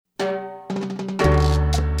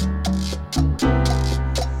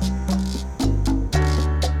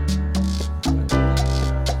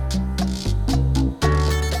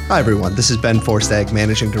Hi everyone, this is Ben Forstag,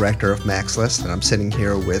 Managing Director of MaxList, and I'm sitting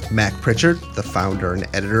here with Mac Pritchard, the founder and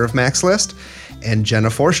editor of MaxList, and Jenna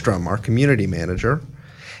Forstrom, our community manager.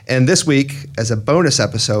 And this week, as a bonus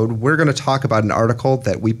episode, we're going to talk about an article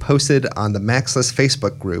that we posted on the MaxList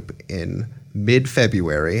Facebook group in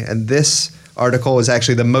mid-February, and this article is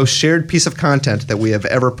actually the most shared piece of content that we have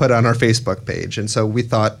ever put on our Facebook page, and so we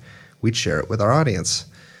thought we'd share it with our audience.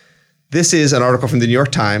 This is an article from the New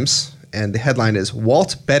York Times, and the headline is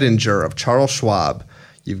Walt Bettinger of Charles Schwab,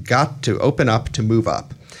 You've Got to Open Up to Move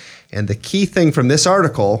Up. And the key thing from this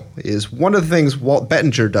article is one of the things Walt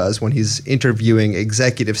Bettinger does when he's interviewing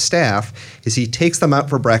executive staff is he takes them out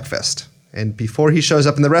for breakfast. And before he shows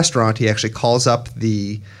up in the restaurant, he actually calls up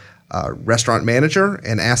the restaurant manager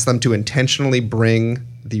and asks them to intentionally bring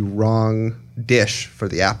the wrong dish for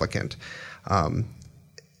the applicant.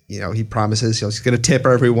 He promises he's going to tip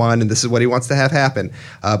everyone, and this is what he wants to have happen.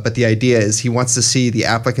 But the idea is he wants to see the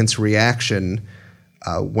applicant's reaction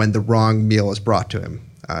when the wrong meal is brought to him.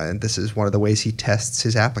 And this is one of the ways he tests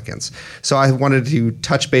his applicants. So I wanted to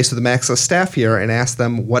touch base with the MaxList staff here and ask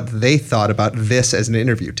them what they thought about this as an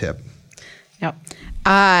interview tip. Yep.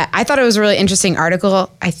 I thought it was a really interesting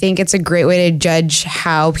article. I think it's a great way to judge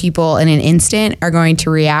how people in an instant are going to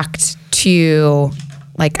react to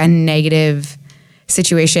like a negative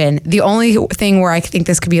situation. The only thing where I think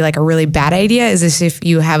this could be like a really bad idea is if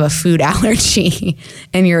you have a food allergy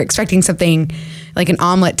and you're expecting something like an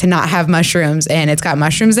omelet to not have mushrooms and it's got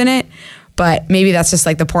mushrooms in it. But maybe that's just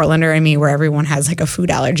like the Portlander in me where everyone has like a food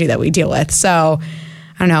allergy that we deal with. So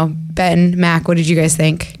I don't know. Ben, Mac, what did you guys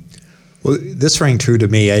think? Well, this rang true to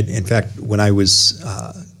me. In fact, when I was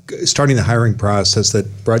starting the hiring process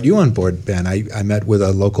that brought you on board, Ben, I met with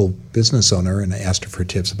a local business owner and I asked her for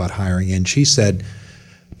tips about hiring. And she said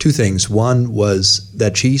two things. One was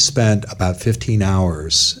that she spent about 15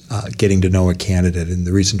 hours getting to know a candidate. And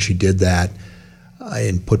the reason she did that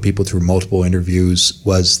and put people through multiple interviews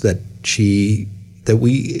was that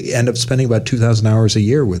we end up spending about 2,000 hours a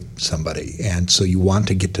year with somebody. And so you want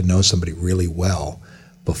to get to know somebody really well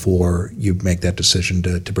before you make that decision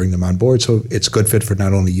to bring them on board. So it's a good fit for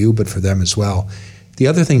not only you, but for them as well. The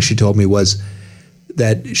other thing she told me was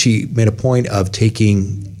that she made a point of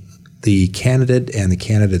taking the candidate and the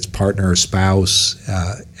candidate's partner or spouse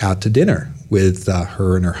out to dinner with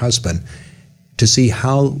her and her husband to see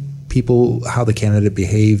how the candidate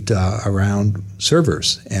behaved around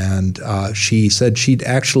servers. And she said she'd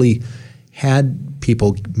actually had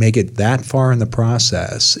people make it that far in the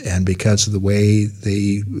process, and because of the way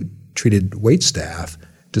they treated wait staff,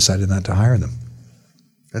 decided not to hire them.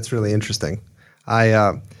 That's really interesting.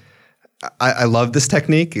 I love this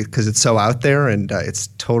technique because it's so out there and it's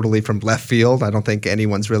totally from left field. I don't think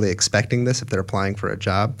anyone's really expecting this if they're applying for a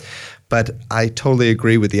job. But I totally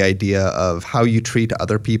agree with the idea of how you treat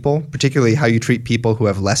other people, particularly how you treat people who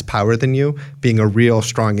have less power than you, being a real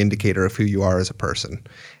strong indicator of who you are as a person.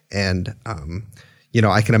 And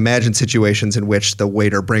I can imagine situations in which the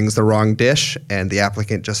waiter brings the wrong dish and the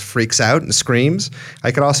applicant just freaks out and screams.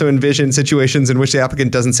 I could also envision situations in which the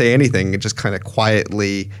applicant doesn't say anything and just kind of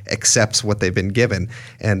quietly accepts what they've been given.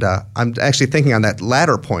 And I'm actually thinking on that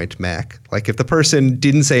latter point, Mac, like if the person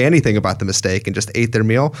didn't say anything about the mistake and just ate their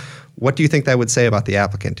meal, what do you think that would say about the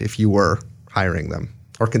applicant if you were hiring them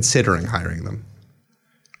or considering hiring them?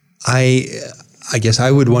 I guess I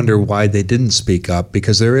would wonder why they didn't speak up,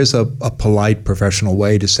 because there is a polite professional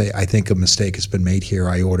way to say, I think a mistake has been made here.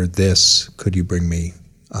 I ordered this. Could you bring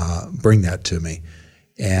that to me?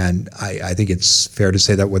 And I think it's fair to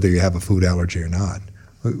say that whether you have a food allergy or not.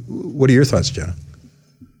 What are your thoughts, Jenna?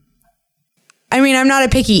 I mean, I'm not a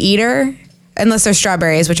picky eater unless they're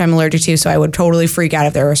strawberries, which I'm allergic to. So I would totally freak out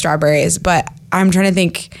if there were strawberries. But I'm trying to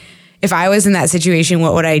think, if I was in that situation,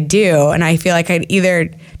 what would I do? And I feel like I'd either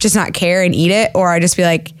just not care and eat it, or I'd just be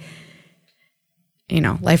like,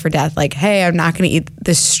 life or death. Like, hey, I'm not going to eat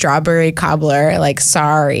this strawberry cobbler. Like,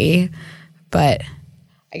 sorry. But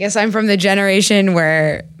I guess I'm from the generation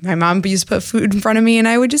where my mom used to put food in front of me and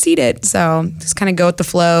I would just eat it. So just kind of go with the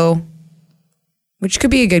flow, which could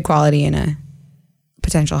be a good quality in a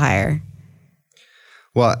potential hire.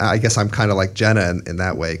 Well, I guess I'm kind of like Jenna in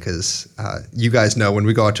that way because you guys know when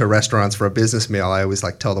we go out to restaurants for a business meal, I always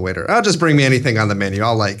tell the waiter, just bring me anything on the menu.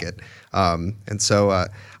 I'll like it. And so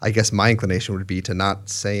I guess my inclination would be to not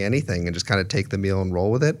say anything and just kind of take the meal and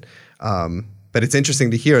roll with it. But it's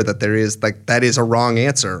interesting to hear that that is a wrong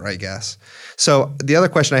answer, I guess. So the other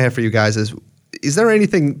question I have for you guys is there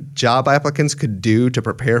anything job applicants could do to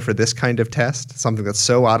prepare for this kind of test? Something that's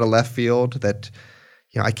so out of left field that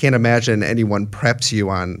I can't imagine anyone preps you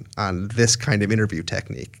on this kind of interview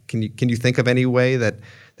technique. Can you think of any way that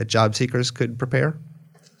job seekers could prepare?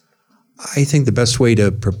 I think the best way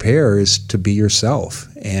to prepare is to be yourself.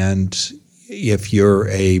 And if you're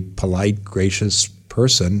a polite, gracious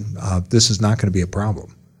person, this is not going to be a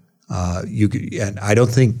problem. And I don't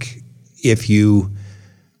think if you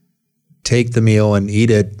take the meal and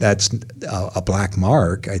eat it, that's a black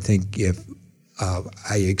mark. I think if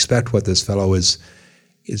I expect what this fellow is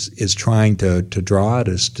trying to draw out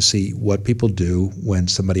is to see what people do when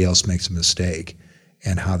somebody else makes a mistake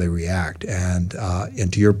and how they react. And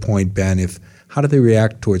to your point, Ben, how do they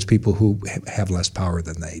react towards people who have less power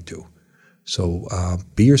than they do? So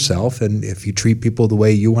be yourself, and if you treat people the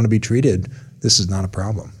way you want to be treated, this is not a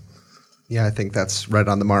problem. Yeah, I think that's right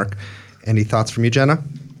on the mark. Any thoughts from you, Jenna?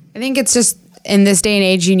 I think it's just in this day and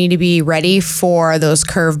age, you need to be ready for those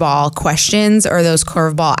curveball questions or those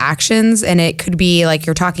curveball actions. And it could be like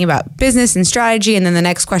you're talking about business and strategy. And then the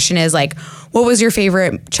next question is like, what was your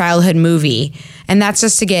favorite childhood movie? And that's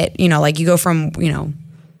just to get, like you go from,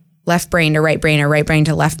 left brain to right brain or right brain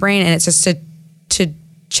to left brain. And it's just to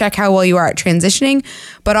check how well you are at transitioning,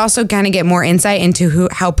 but also kind of get more insight into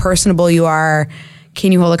how personable you are.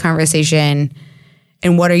 Can you hold a conversation?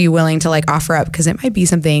 And what are you willing to like offer up? Because it might be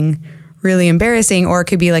something really embarrassing, or it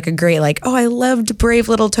could be like a great, like, oh, I loved Brave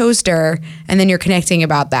Little Toaster. And then you're connecting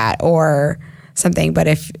about that or something. But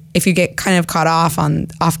if you get kind of caught off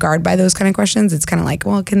guard by those kind of questions, it's kind of like,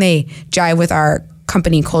 well, can they jive with our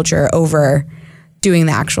company culture over doing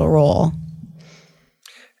the actual role?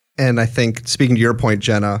 And I think, speaking to your point,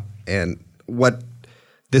 Jenna, and what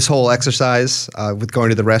this whole exercise with going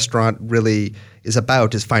to the restaurant really is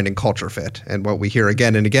about is finding culture fit. And what we hear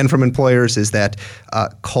again and again from employers is that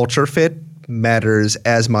culture fit matters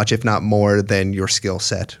as much, if not more, than your skill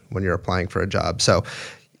set when you're applying for a job. So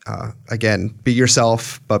again, be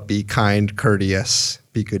yourself, but be kind, courteous,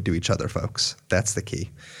 be good to each other, folks. That's the key.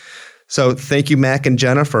 So thank you, Mac and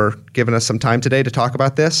Jenna, for giving us some time today to talk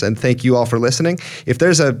about this. And thank you all for listening. If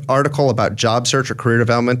there's an article about job search or career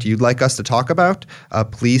development you'd like us to talk about,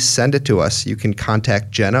 please send it to us. You can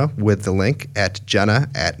contact Jenna with the link at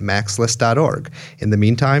jenna@maxlist.org. In the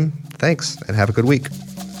meantime, thanks and have a good week.